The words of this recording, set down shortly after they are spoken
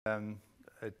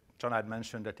John had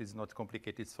mentioned that it's not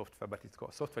complicated software, but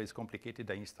software is complicated,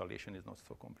 the installation is not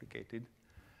so complicated.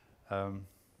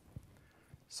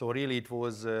 So really it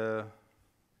was end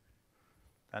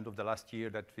of the last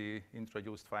year that we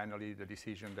introduced finally the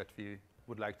decision that we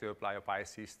would like to apply a PI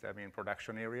system in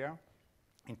production area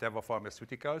in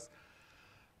TevaPharmaceuticals.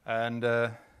 And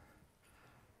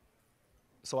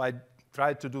so I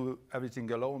tried to do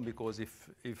everything alone because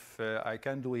if I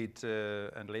can do it,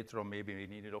 and later on maybe we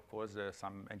needed, of course,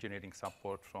 some engineering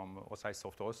support from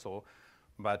OSIsoft also.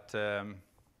 But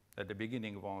at the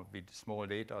beginning, with small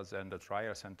data and the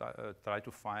trials and try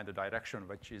to find a direction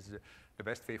which is the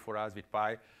best way for us with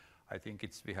Pi, I think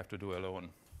we have to do alone.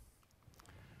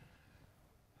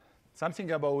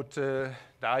 Something about the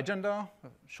agenda,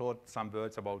 some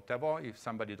words about Teva, if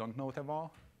somebody don't know Teva.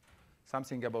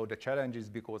 Something about the challenges,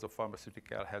 because of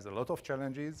pharmaceutical has a lot of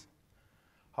challenges.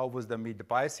 How was the meet the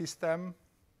Pi system?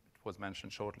 It was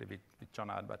mentioned shortly with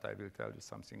Janad, but I will tell you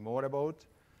something more about.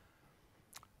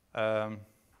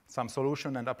 Some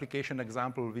solution and application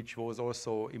example, which was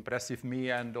also impressive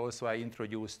me, and also I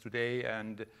introduced today,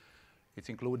 and it's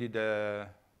included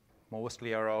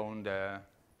mostly around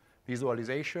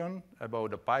visualization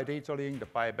about the Pi data link, the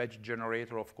Pi batch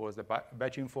generator, of course, the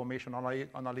batch information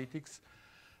analytics,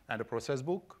 and the process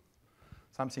book.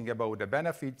 Something about the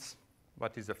benefits,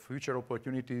 what is the future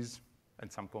opportunities,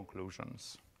 and some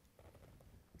conclusions.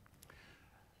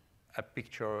 A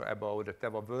picture about the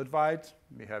Teva worldwide.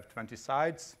 We have 20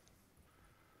 sites.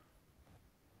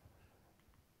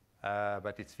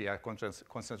 But we are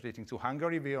concentrating to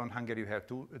Hungary. In Hungary, we have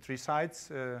 3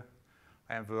 sites. I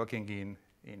am working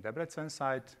in Debrecen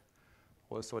site.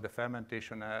 Also the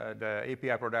fermentation, the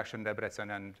API production,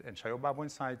 Debrecen and Sajobabony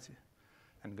sites.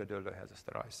 And Gödöllő has a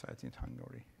sterile site in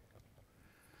Hungary.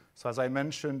 So as I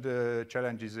mentioned, the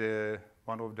challenge is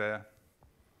one of the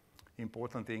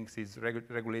important things is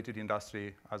regulated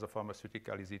industry as a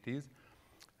pharmaceutical as it is.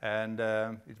 And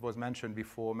it was mentioned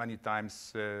before many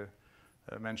times,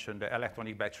 mentioned the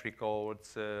electronic batch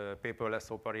records, paperless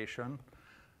operation.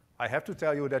 I have to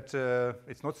tell you that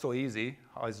it's not so easy,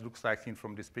 as it looks like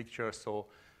from this picture. So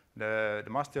the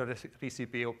master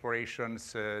recipe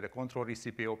operations, the control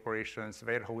recipe operations,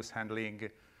 warehouse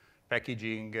handling,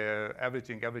 packaging,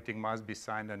 everything must be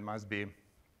signed and must be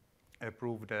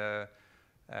approved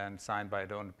and signed by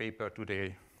on paper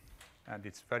today. And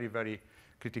it's very, very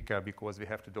critical because we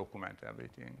have to document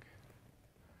everything.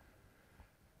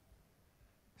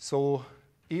 So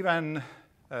even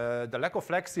the lack of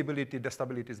flexibility, the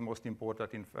stability is most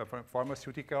important in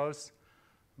pharmaceuticals.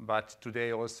 But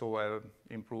today also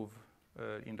improve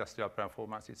industrial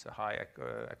performance. It's a high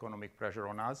economic pressure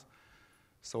on us.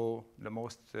 So the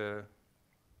most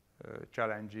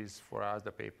challenge is for us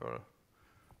the paper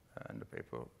and the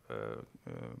paper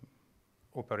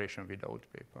operation without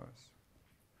papers.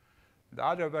 The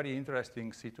other very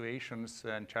interesting situations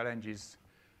and challenges,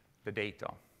 the data.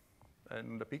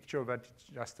 And the picture that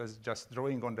just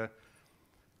drawing on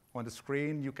the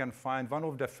screen, you can find one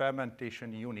of the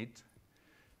fermentation unit,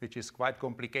 which is quite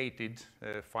complicated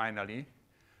finally.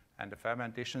 And the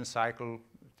fermentation cycle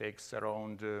takes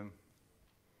around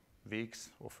weeks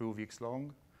or few weeks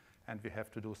long. And we have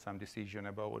to do some decision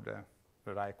about the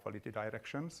right quality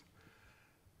directions.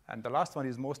 And the last one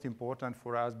is most important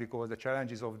for us because the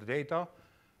challenges of the data.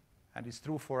 And it's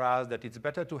true for us that it's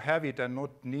better to have it and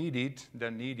not need it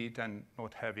than need it and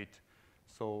not have it.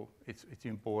 So it's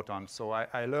important. So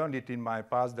I learned it in my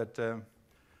past that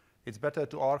it's better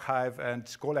to archive and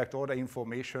collect all the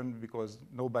information because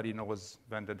nobody knows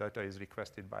when the data is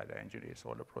requested by the engineers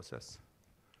or the process.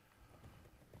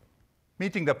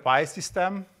 Meeting the Pi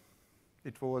system,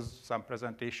 it was some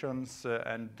presentations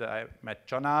and I met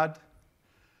Janad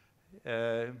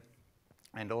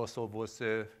and also was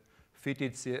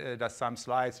fitted some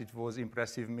slides. It was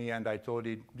impressive me and I told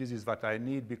it this is what I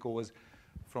need because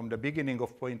from the beginning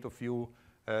of point of view,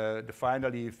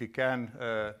 finally if we can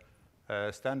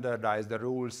standardize the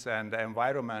rules and the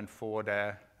environment for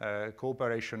the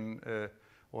cooperation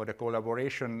or the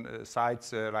collaboration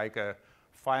sites like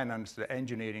finance, the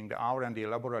engineering, the R&D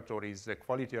laboratories, the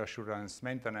quality assurance,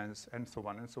 maintenance, and so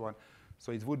on and so on.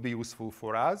 So it would be useful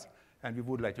for us, and we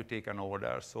would like to take an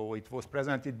order. So it was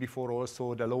presented before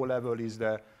also. The low level is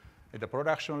the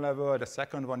production level. The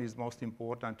second one is most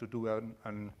important to do a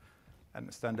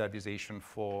standardization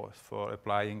for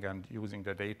applying and using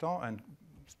the data and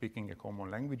speaking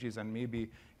common languages, and maybe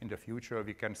in the future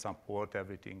we can support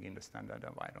everything in the standard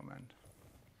environment.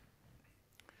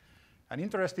 An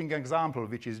interesting example,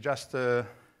 which is just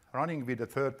running with a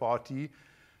third party,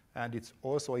 and it's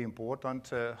also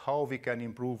important how we can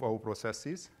improve our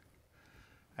processes.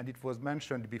 And it was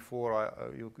mentioned before,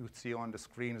 you could see on the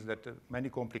screens that many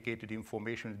complicated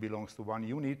information belongs to one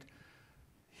unit.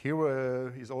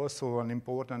 Here is also an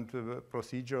important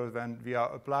procedure when we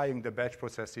are applying the batch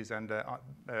processes and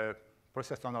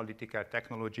process analytical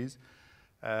technologies,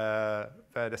 where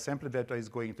the sample data is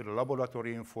going to the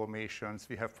laboratory informations.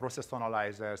 We have process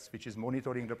analyzers, which is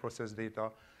monitoring the process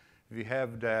data. We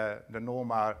have the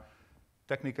normal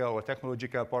technical or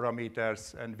technological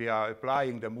parameters, and we are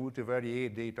applying the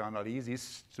multivariate data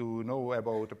analysis to know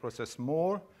about the process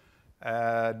more.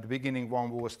 The beginning one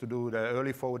was to do the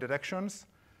early fault detections,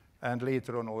 and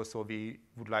later on also we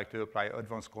would like to apply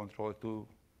advanced control to,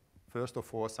 first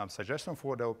of all, some suggestion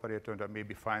for the operator, and then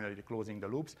maybe finally closing the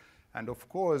loops. And of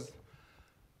course,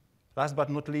 last but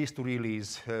not least, to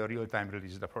release, real-time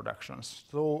release the productions.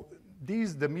 So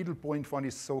the middle point one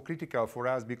is so critical for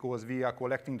us because we are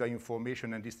collecting the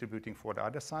information and distributing for the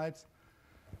other sides.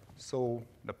 So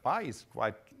the Pi is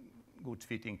quite good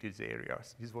fitting these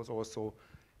areas. This was also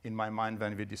in my mind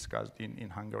when we discussed in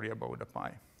Hungary about the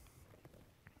Pi.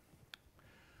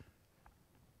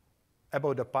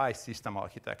 About the Pi system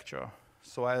architecture.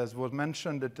 So as was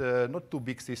mentioned, that not too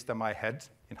big system I had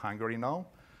in Hungary now,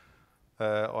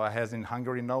 or has in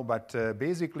Hungary now, but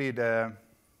basically the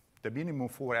minimum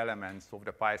 4 elements of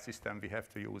the Pi system we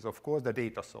have to use. Of course, the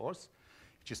data source,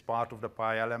 which is part of the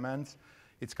Pi elements.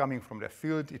 It's coming from the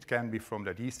field. It can be from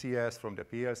the DCS, from the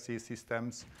PLC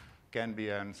systems, can be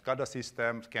a SCADA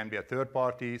system, can be a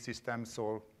third-party systems,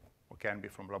 or can be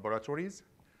from laboratories.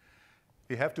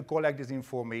 We have to collect these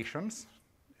informations.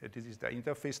 This is the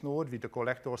interface node with the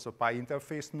collectors of Pi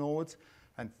interface nodes,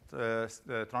 and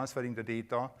transferring the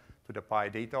data to the Pi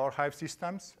data archive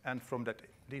systems. And from that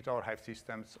data archive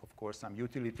systems, of course, some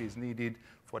utilities needed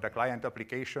for the client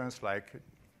applications like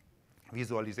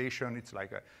visualization. It's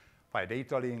like a Pi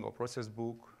data link or process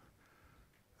book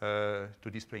to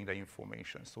displaying the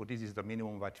information. So this is the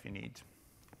minimum what we need.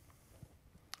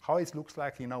 How it looks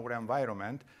like in our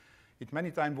environment. It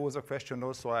many times was a question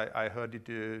also, I heard it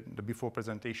the before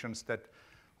presentations, that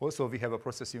also we have a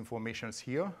process informations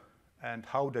here and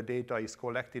how the data is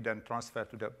collected and transferred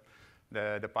to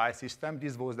the Pi system.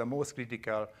 This was the most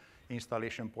critical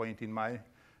installation point in my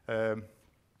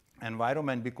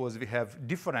environment because we have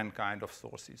different kind of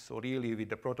sources. So really with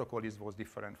the protocol, this was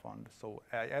different one. So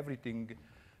everything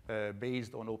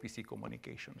based on OPC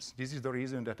communications. This is the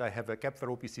reason that I have a Kepler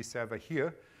OPC server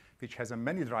here, which has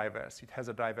many drivers. It has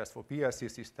a drivers for PLC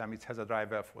system. It has a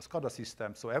driver for SCADA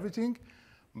system. So everything.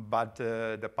 But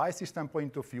the Pi system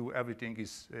point of view, everything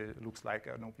is looks like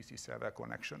an OPC server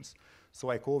connections. So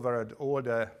I covered all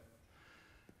the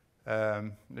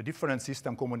different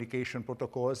system communication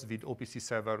protocols with OPC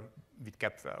server with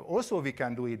Kepler. Also, we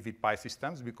can do it with Pi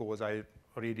systems because I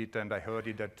read it and I heard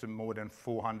it that more than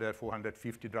 400,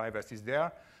 450 drivers is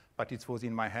there. But it was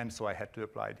in my hand, so I had to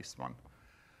apply this one.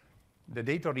 The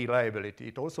data reliability,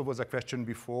 it also was a question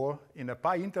before. In a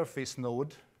Pi interface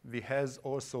node, we has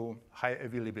also high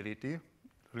availability.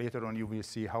 Later on, you will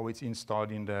see how it's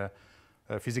installed in the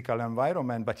physical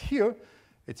environment. But here,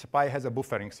 Pi has a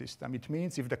buffering system. It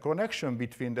means if the connection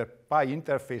between the Pi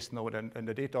interface node and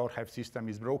the data archive system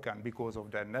is broken because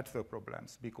of the network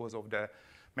problems, because of the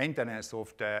maintenance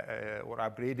of or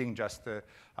upgrading,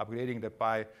 upgrading the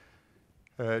Pi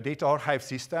data archive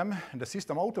system, the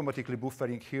system automatically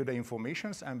buffering here the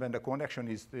informations, and when the connection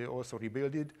is also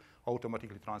rebuilded,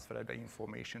 automatically transfer the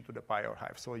information to the Pi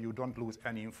archive, so you don't lose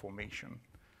any information.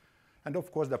 And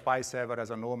of course, the Pi server has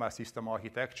a normal system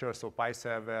architecture, so Pi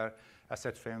server,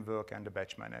 asset framework, and the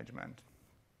batch management.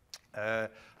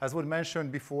 As was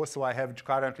mentioned before, so I have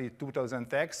currently 2,000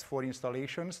 tags for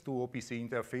installations, 2 OPC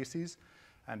interfaces,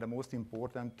 and the most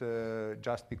important,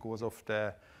 just because of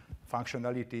the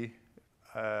functionality,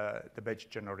 the batch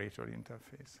generator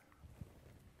interface.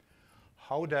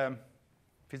 How the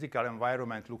physical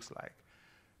environment looks like.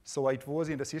 So it was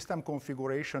in the system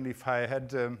configuration, if I had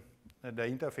the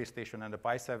interface station and the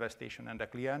Pi server station and the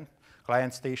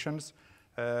client stations,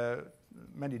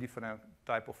 many different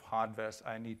type of hardwares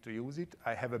I need to use it.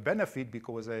 I have a benefit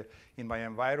because in my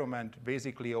environment,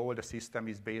 basically all the system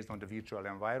is based on the virtual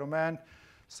environment.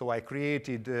 So I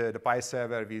created the Pi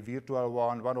server with virtual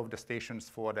one of the stations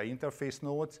for the interface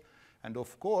nodes. And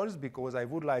of course, because I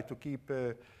would like to keep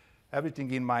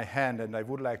everything in my hand and I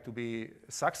would like to be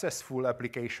successful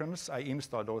applications, I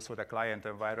installed also the client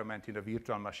environment in the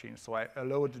virtual machine. So I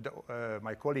allowed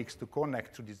my colleagues to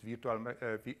connect to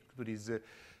these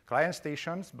client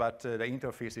stations, but the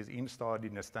interface is installed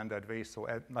in a standard way, so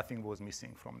nothing was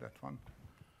missing from that one.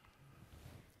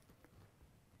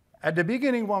 At the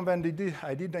beginning, when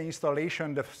I did the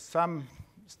installation, some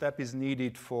step is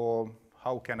needed for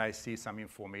how can I see some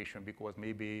information because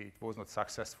maybe it was not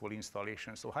successful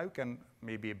installation. So how you can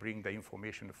maybe bring the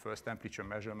information, the first temperature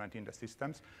measurement in the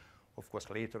systems. Of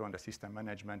course, later on the system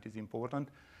management is important.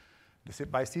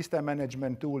 By system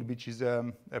management tool, which is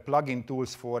a plugin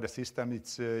tools for the system,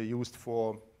 it's used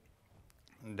for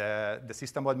the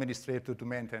system administrator to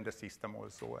maintain the system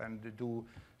also and do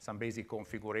some basic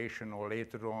configuration or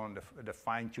later on the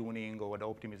fine-tuning or the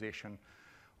optimization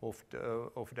of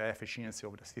the efficiency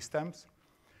of the systems.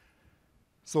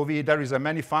 So there is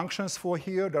many functions for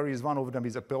here. There is one of them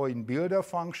is a point builder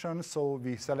function. So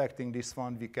we selecting this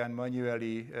one, we can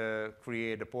manually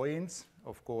create the points.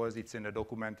 Of course, it's in a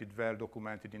well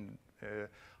documented in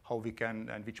how we can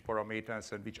and which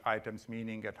parameters and which items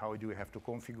meaning and how do we have to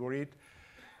configure it.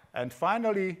 And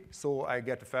finally, so I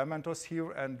get fermenters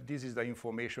here, and this is the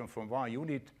information from one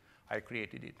unit. I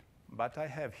created it. But I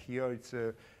have here, it's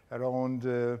around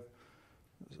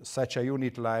such a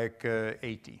unit like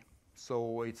 80.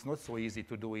 So it's not so easy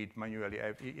to do it manually,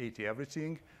 80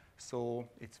 everything. So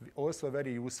it's also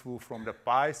very useful from the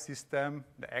Pi system,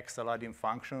 the Excel add-in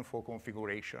function for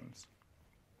configurations.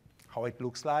 How it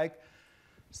looks like.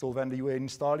 So when you are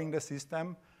installing the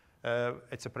system,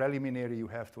 it's a preliminary, you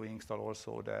have to install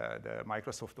also the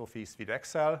Microsoft Office with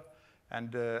Excel.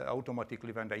 And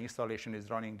automatically, when the installation is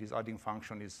running, this add-in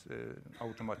function is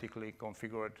automatically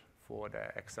configured for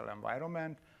the Excel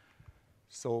environment.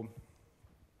 So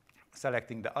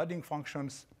selecting the add-in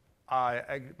functions,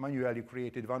 I manually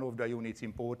created one of the units,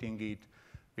 importing it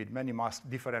with many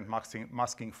different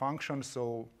masking functions.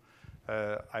 So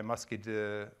I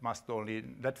masked only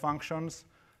that functions.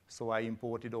 So I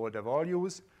imported all the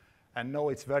values. And now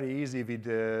it's very easy with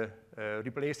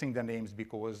replacing the names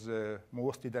because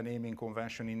mostly the naming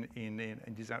convention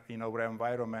in our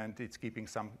environment, it's keeping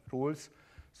some rules.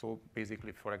 So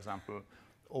basically, for example,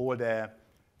 all the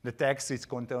text is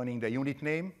containing the unit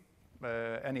name.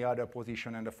 Any other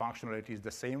position and the functionality is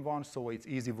the same one. So it's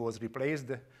easy was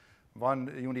replaced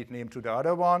one unit name to the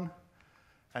other one.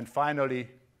 And finally,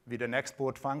 with an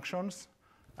export functions,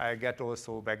 I get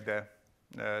also back the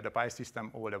Pi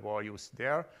system, all the values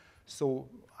there. So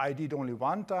I did only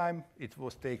one time. It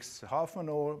takes half an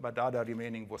hour, but the other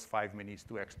remaining was 5 minutes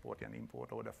to export and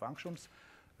import all the functions.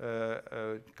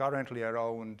 Currently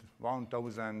around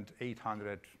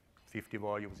 1,850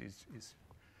 values is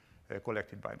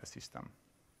collected by the system.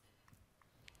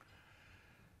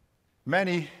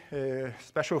 Many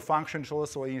special functions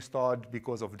also installed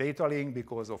because of data link,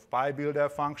 because of Pi builder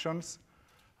functions.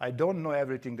 I don't know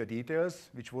everything, the details,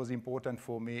 which was important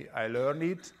for me. I learned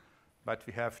it. But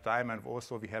we have time, and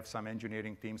also we have some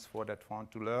engineering teams for that one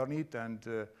to learn it and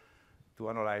to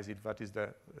analyze it, what is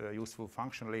the useful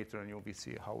function later, and you will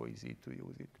see how easy to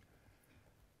use it.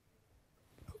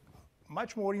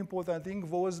 Much more important thing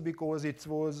was because it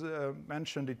was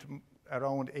mentioned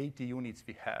around 80 units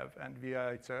we have, and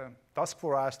it's a task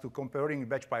for us to comparing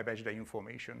batch by batch the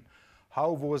information.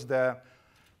 How was the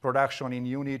production in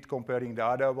unit comparing the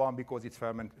other one, because it's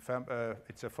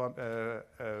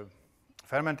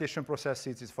fermentation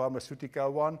processes, it's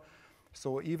pharmaceutical one.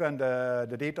 So even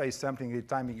the data is sampling the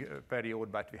timing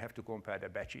period, but we have to compare the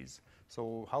batches.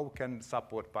 So how can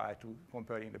support Pi to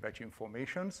comparing the batch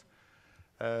informations?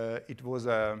 It was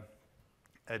the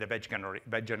batch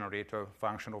generator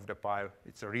function of the Pi.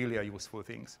 It's really a useful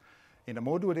thing. In the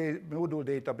module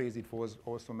database, it was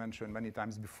also mentioned many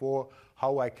times before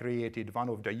how I created one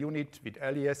of the unit with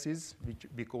aliases,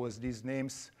 because these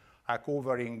names are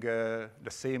covering the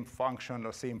same function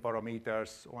or same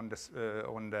parameters on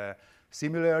the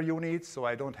similar units, so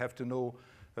I don't have to know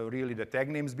really the tag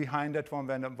names behind that one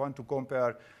when I want to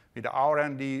compare with the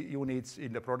R&D units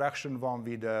in the production one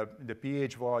with the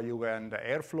pH value and the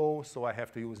airflow, so I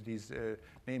have to use this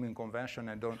naming convention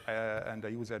and the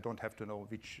user don't have to know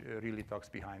which really talks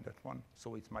behind that one,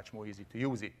 so it's much more easy to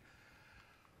use it.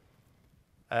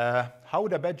 How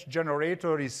the batch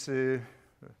generator is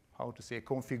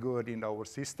configured in our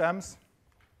systems.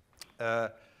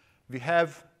 We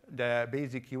have the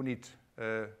basic unit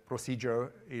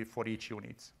procedure for each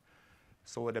unit.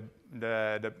 So the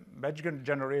batch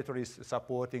generator is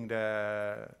supporting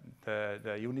the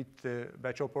unit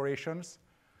batch operations.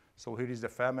 So here is the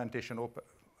fermentation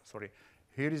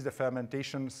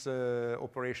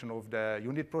operation of the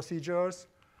unit procedures.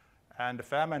 And the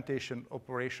fermentation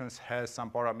operations has some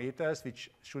parameters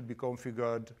which should be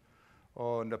configured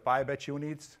on the Pi batch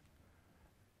units.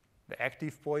 The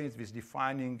active points with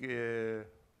defining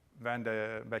when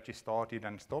the batch is started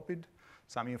and stopped.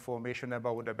 Some information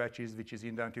about the batches, which is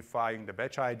identifying the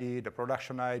batch ID, the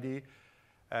production ID,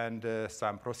 and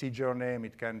some procedure name.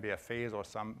 It can be a phase or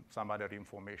some other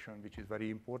information, which is very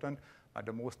important. But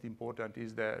the most important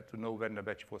is to know when the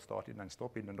batch was started and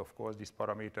stopped. And of course, these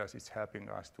parameters is helping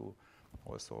us to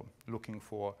also looking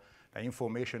for the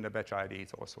information. The batch ID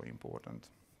is also important.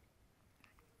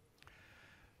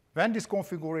 When this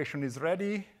configuration is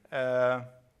ready,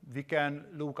 we can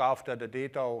look after the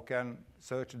data or can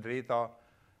search the data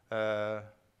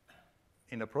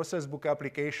in the process book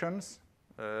applications,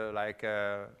 like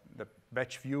the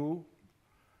batch view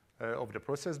of the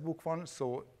process book one.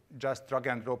 So just drag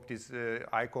and drop these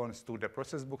icons to the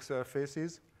process book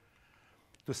surfaces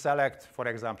to select, for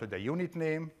example, the unit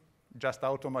name, just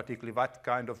automatically what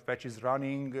kind of batch is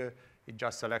running. It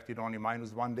just selected only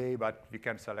 -1 day, but we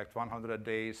can select 100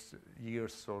 days,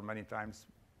 years, or many times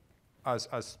as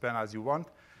span as you want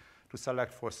to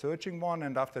select for searching one.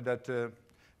 And after that,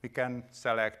 we can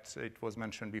select, it was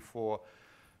mentioned before,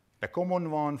 the common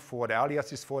one for the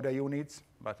aliases for the units,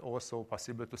 but also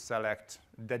possible to select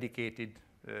dedicated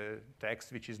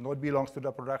text which is not belongs to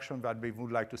the production, but we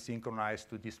would like to synchronize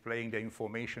to displaying the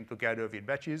information together with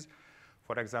batches.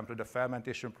 For example, the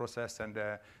fermentation process and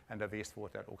the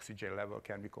wastewater oxygen level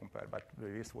can be compared, but the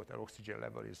wastewater oxygen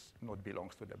level not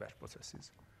belongs to the batch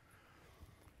processes.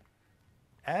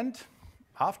 And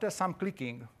after some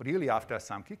clicking, really after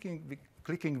some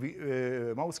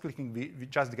mouse clicking, we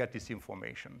just get these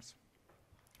informations.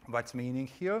 What's meaning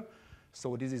here?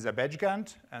 So this is a batch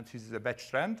grant, and this is a batch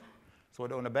trend. So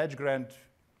on a batch grant,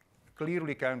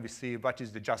 clearly can we see what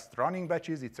is the just running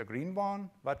batches, it's a green one.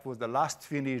 What was the last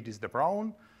finished is the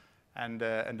brown, and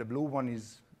the blue one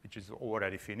is, which is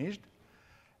already finished.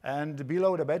 And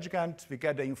below the batch grant, we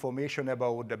get the information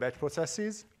about the batch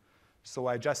processes. So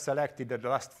I just selected the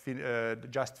last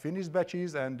just finished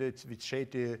batches, and it's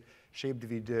shaped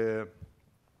with,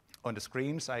 on the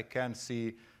screens, I can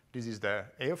see this is the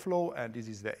airflow, and this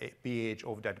is the pH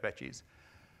of that batches.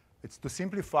 It's to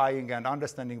simplifying and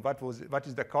understanding what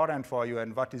is the current value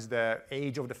and what is the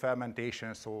age of the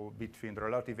fermentation, so between the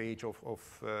relative age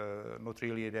of not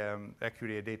really the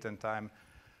accurate date and time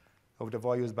of the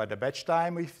values, but the batch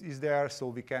time is there, so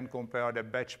we can compare the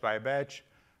batch by batch,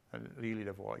 really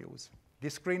the values.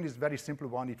 This screen is very simple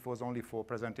one. It was only for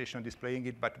presentation displaying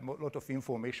it, but a lot of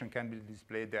information can be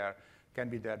displayed there. Can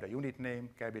be there the unit name,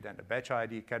 can be there the batch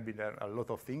ID, can be there a lot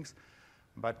of things,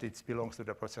 but it belongs to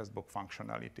the process book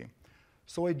functionality.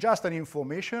 So it's just an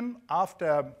information.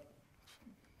 After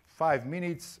 5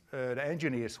 minutes, the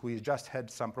engineers who just had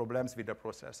some problems with the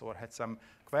process or had some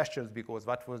questions because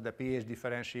what was the pH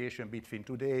differentiation between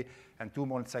today and 2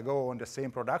 months ago on the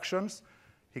same productions,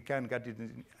 he can get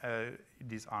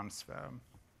this answer.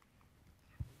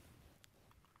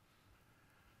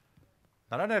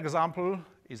 Another example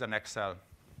is an Excel.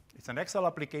 It's an Excel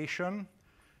application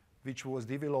which was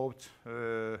developed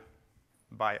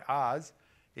by us.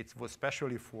 It was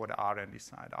specially for the R&D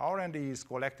side. R&D is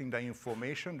collecting the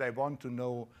information. They want to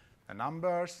know the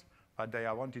numbers, but they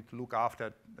wanted to look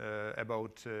after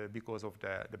because of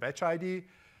the batch ID,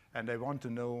 and they want to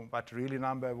know what really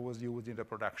number was used in the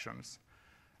productions.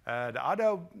 The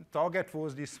other target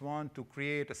was this one, to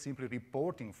create a simple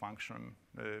reporting function,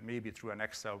 maybe through an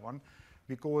Excel one,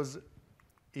 because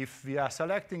if we are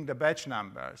selecting the batch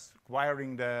numbers,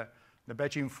 acquiring the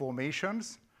batch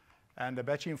informations, and the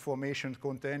batch information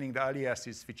containing the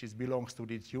aliases, which belongs to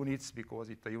these units, because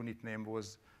the unit name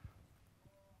was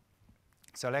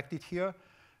selected here,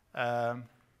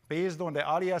 based on the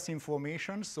alias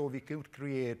information, so we could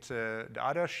create the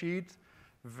other sheet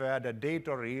where the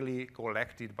data really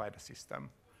collected by the system.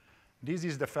 This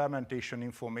is the fermentation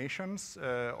informations.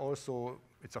 Also,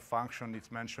 it's a function.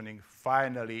 It's mentioning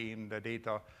finally in the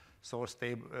data source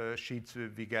table sheets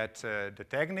we get the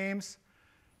tag names.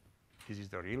 This is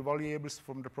the real variables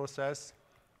from the process.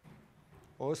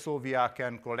 Also, we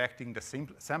can collecting the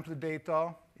sample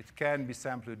data. It can be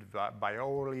sampled by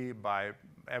hourly, by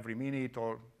every minute,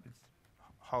 or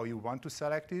how you want to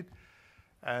select it.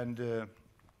 And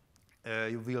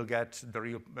you will get the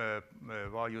real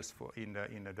values in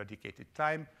a dedicated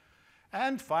time.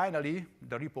 And finally,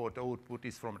 the report output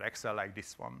is from Excel like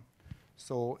this one.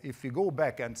 So if we go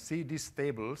back and see these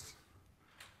tables,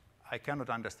 I cannot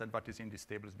understand what is in these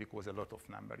tables because a lot of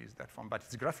number is that one. But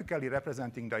it's graphically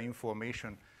representing the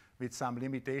information with some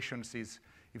limitations.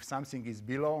 If something is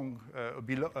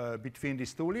between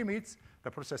these two limits,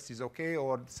 the process is OK,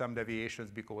 or some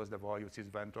deviations because the values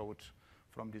went out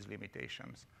from these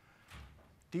limitations.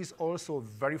 This also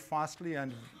very fastly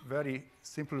and very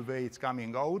simple way it's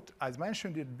coming out. As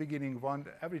mentioned at the beginning,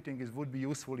 everything would be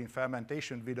useful in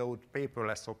fermentation without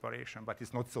paperless operation, but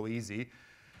it's not so easy.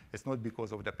 It's not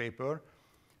because of the paper.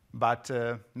 But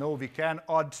now we can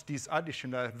add this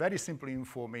additional very simple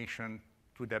information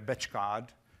to the batch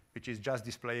card which is just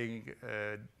displaying,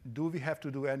 do we have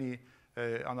to do any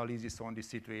analysis on this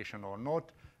situation or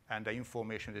not? And the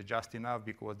information is just enough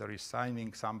because there is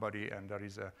signing somebody and there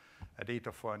is a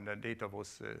data file, and the data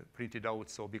was printed out.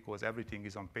 So because everything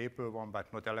is on paper one,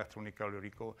 but not electronic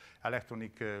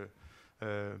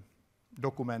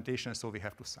documentation, so we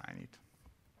have to sign it.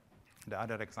 The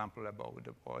other example about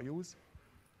the values.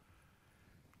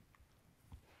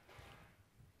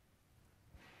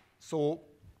 So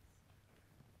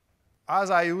as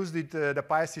I used it, the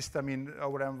PI system in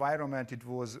our environment, it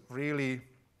was really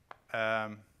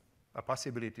a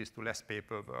possibility to less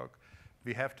paperwork.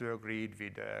 We have to agree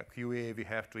with QA. We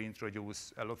have to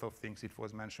introduce a lot of things. It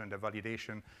was mentioned, the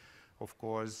validation. Of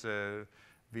course,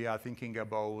 we are thinking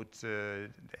about the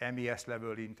MES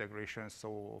level integration.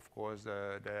 So, of course,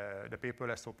 the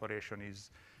paperless operation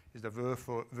is the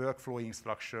workflow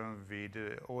instruction with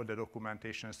all the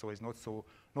documentation. So it's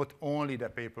not only the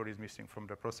paper is missing from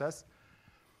the process,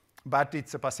 but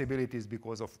it's a possibility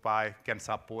because of PI can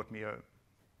support me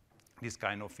this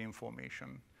kind of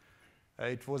information.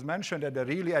 It was mentioned that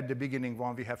really at the beginning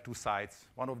when we have two sites,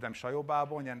 one of them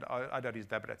Sajobábony and other is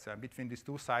Debrecen. Between these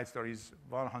two sites there is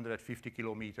 150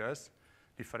 kilometers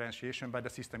differentiation, but the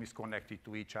system is connected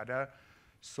to each other.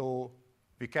 So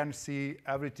we can see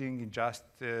everything in just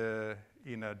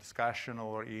in a discussion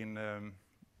or in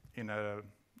a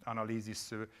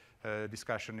analysis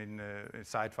discussion in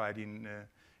site-wide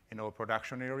in our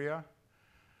production area.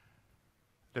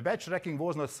 The batch tracking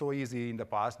was not so easy in the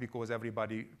past because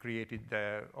everybody created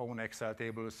their own Excel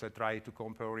tables, tried to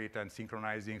compare it and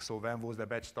synchronizing. So when was the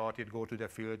batch started, go to the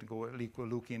field, go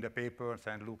look in the papers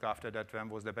and look after that when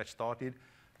was the batch started.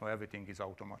 Now everything is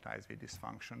automatized with these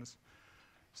functions.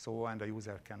 So, and the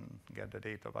user can get the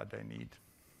data what they need.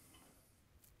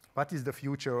 What is the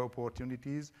future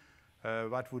opportunities?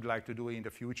 What would like to do in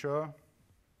the future?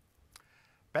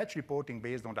 Batch reporting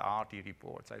based on the RT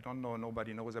reports. I don't know,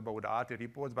 nobody knows about the RT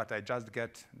reports, but I just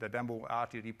get the demo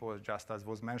RT reports just as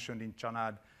was mentioned in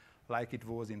Chanad, like it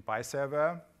was in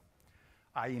PyServer.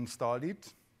 I installed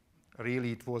it.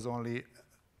 Really, it was only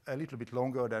a little bit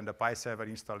longer than the PyServer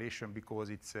installation because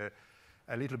it's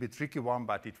a little bit tricky one,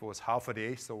 but it was half a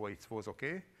day, so it was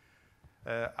okay.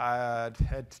 I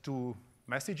had 2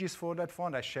 messages for that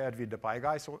one. I shared with the Pi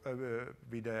guys,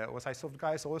 with the OSIsoft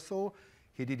guys also.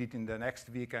 He did it in the next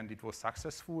week, and it was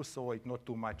successful, so it's not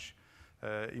too much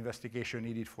investigation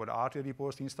needed for the RT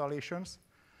reports installations.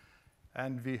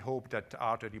 And we hope that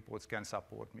RT reports can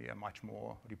support me a much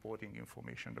more reporting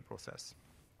information in the process.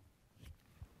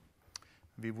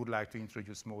 We would like to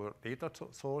introduce more data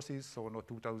sources, so not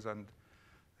 2,000,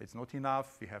 it's not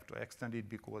enough. We have to extend it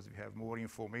because we have more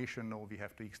information. Now we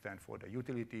have to extend for the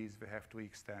utilities, we have to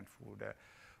extend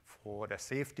for the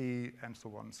safety and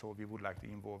so on. So we would like to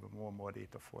involve more and more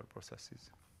data for processes.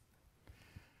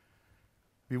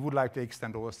 We would like to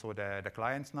extend also the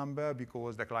clients number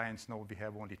because the clients know we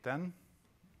have only 10.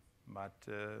 But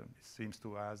it seems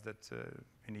to us that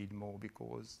we need more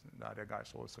because the other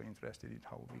guys are also interested in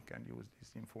how we can use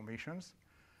these informations.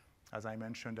 As I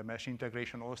mentioned, the mesh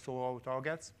integration also our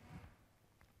targets.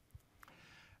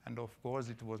 And of course,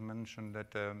 it was mentioned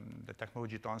that the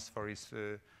technology transfer is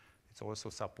it's also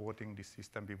supporting this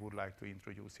system. We would like to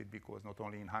introduce it because not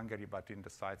only in Hungary, but in the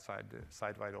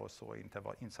side-wide also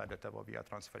inside the Teva, we are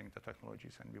transferring the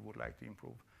technologies, and we would like to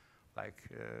improve, like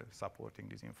supporting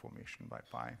this information by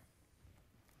Pi.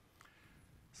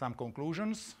 Some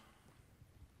conclusions.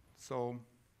 So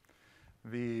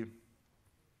we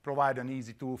provide an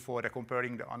easy tool for the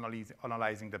comparing the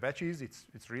analyzing the batches.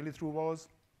 It's really true was.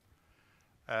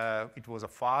 It was a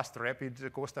fast,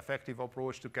 rapid, cost-effective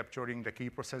approach to capturing the key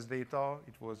process data.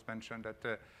 It was mentioned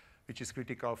that which is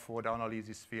critical for the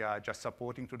analysis we are just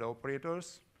supporting to the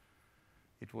operators.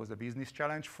 It was a business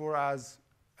challenge for us.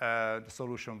 The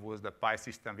solution was the Pi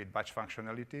system with batch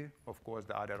functionality. Of course,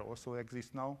 the other also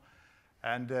exists now.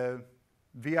 And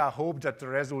we hope that the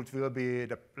result will be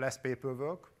the less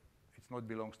paperwork. It not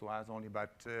belongs to us only,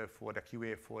 but for the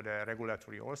QA, for the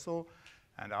regulatory also,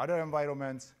 and other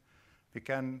environments. We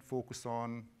can focus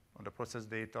on the process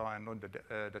data and on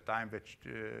the time which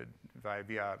where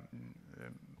we are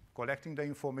collecting the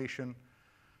information.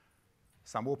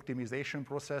 Some optimization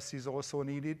process is also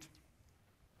needed,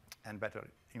 and better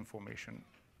information,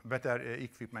 better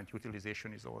equipment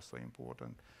utilization is also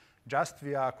important. Just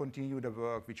we are continue the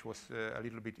work which was a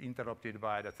little bit interrupted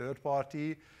by the third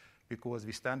party because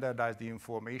we standardized the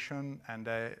information and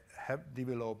have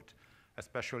developed,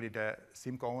 especially the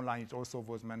Simca Online, it also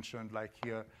was mentioned like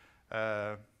here,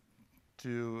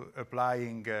 to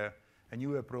applying a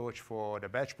new approach for the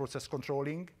batch process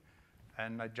controlling.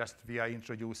 And we are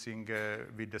introducing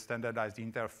with the standardized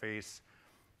interface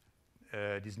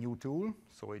this new tool.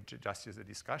 So it just is the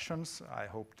discussions. I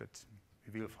hope that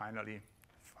we will finally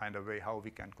find a way how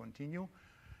we can continue.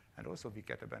 And also we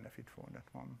get a benefit for that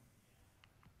one.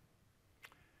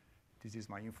 This is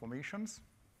my informations.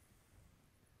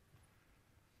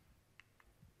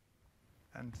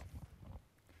 And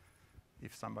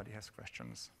if somebody has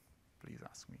questions, please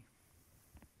ask me.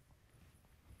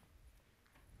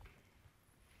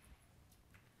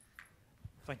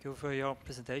 Thank you for your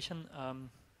presentation.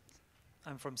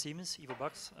 I'm from Siemens, Ivo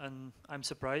Bax, and I'm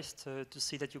surprised to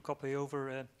see that you copy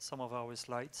over some of our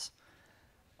slides.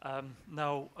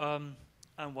 Now,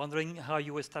 I'm wondering how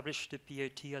you established the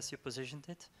PAT as you positioned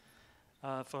it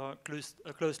for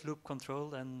a closed loop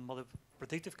control and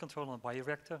predictive control on a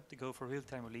bioreactor to go for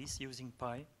real-time release using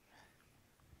Pi.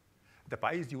 The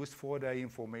Pi is used for the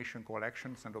information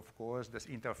collections and, of course, this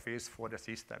interface for the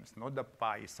systems, not the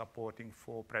Pi supporting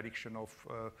for prediction of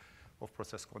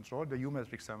process control. The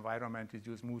Umatrix environment is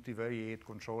used multivariate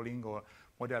controlling or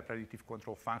model predictive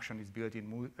control function is built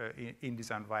in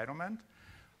this environment.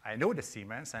 I know the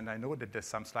Siemens, and I know that there's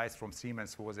some slides from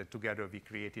Siemens was that together we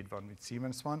created one with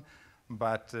Siemens one.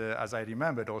 But as I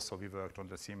remembered, also we worked on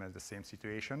the Siemens, the same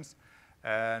situations.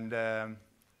 And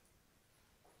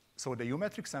so the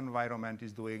Umatrix environment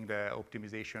is doing the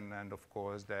optimization and, of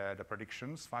course, the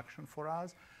predictions function for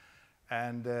us.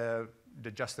 And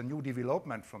just a new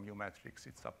development from Umatrix,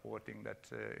 it's supporting that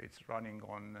it's running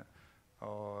on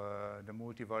the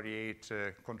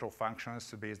multivariate control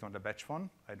functions based on the batch one.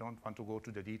 I don't want to go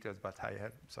to the details, but I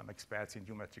have some experts in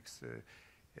Umatrix.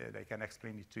 They can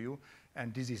explain it to you.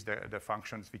 And this is the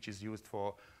functions which is used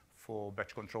for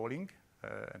batch controlling.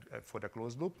 For the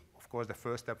closed loop. Of course, the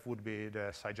first step would be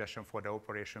the suggestion for the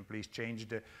operation, please change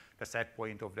the set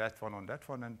point of that one on that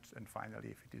one, and finally,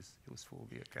 if it is useful,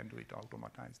 we can do it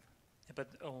automatized. Yeah, but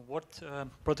what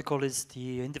protocol is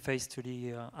the interface to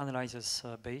the analyzers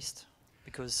based?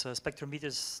 Because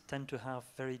spectrometers tend to have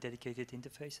very dedicated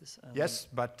interfaces. Yes,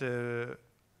 but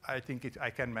I think I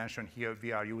can mention here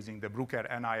we are using the Bruker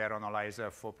NIR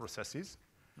analyzer for processes.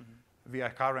 Mm-hmm. We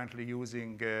are currently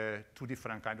using two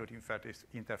different kinds of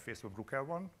interface with Bruker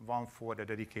one. One for the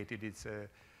dedicated, it's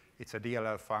a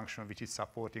DLL function which is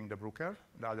supporting the Bruker.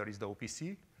 The other is the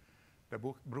OPC. The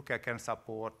Bruker can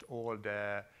support all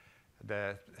the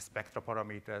spectra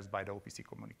parameters by the OPC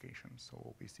communication, so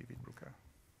OPC with Bruker.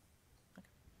 Okay.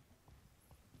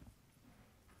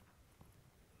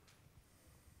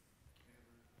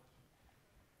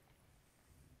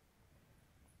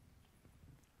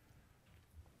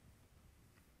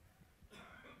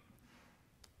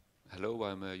 Hello,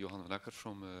 I'm Johan van Akker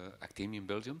from Academia in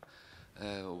Belgium.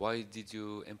 Why did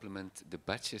you implement the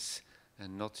batches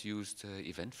and not use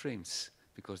event frames?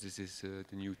 Because this is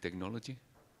the new technology.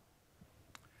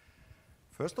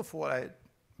 First of all,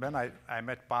 when I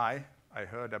met Pi, I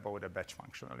heard about the batch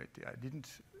functionality. I didn't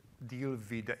deal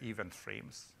with the event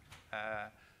frames.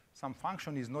 Some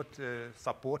function is not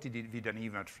supported with an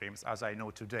event frames, as I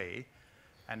know today.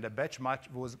 And the batch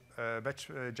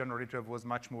generator was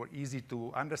much more easy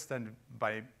to understand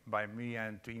by me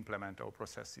and to implement our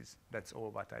processes. That's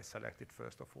all what I selected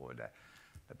first of all,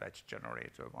 the batch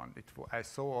generator one. I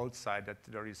saw outside that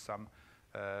there is some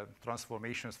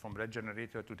transformations from batch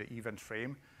generator to the event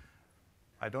frame.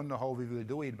 I don't know how we will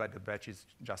do it, but the batch is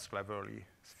just cleverly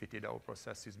fitted our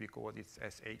processes because it's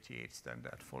S88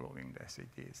 standard, following the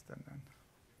S88 standard.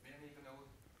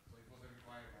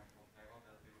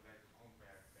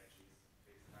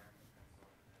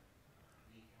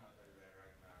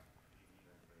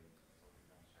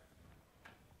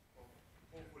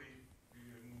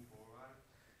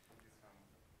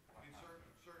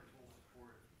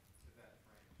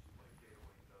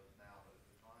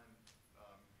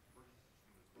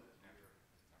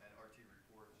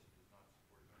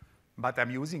 But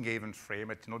I'm using event frame.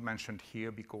 It's not mentioned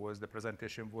here because the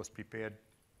presentation was prepared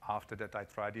after that. I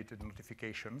tried it in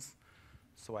notifications.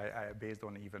 So I based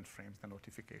on event frames, the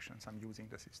notifications. I'm using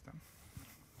the system.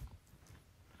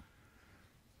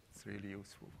 It's really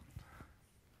useful.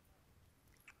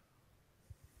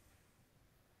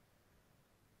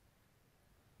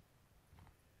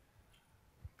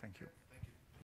 Thank you.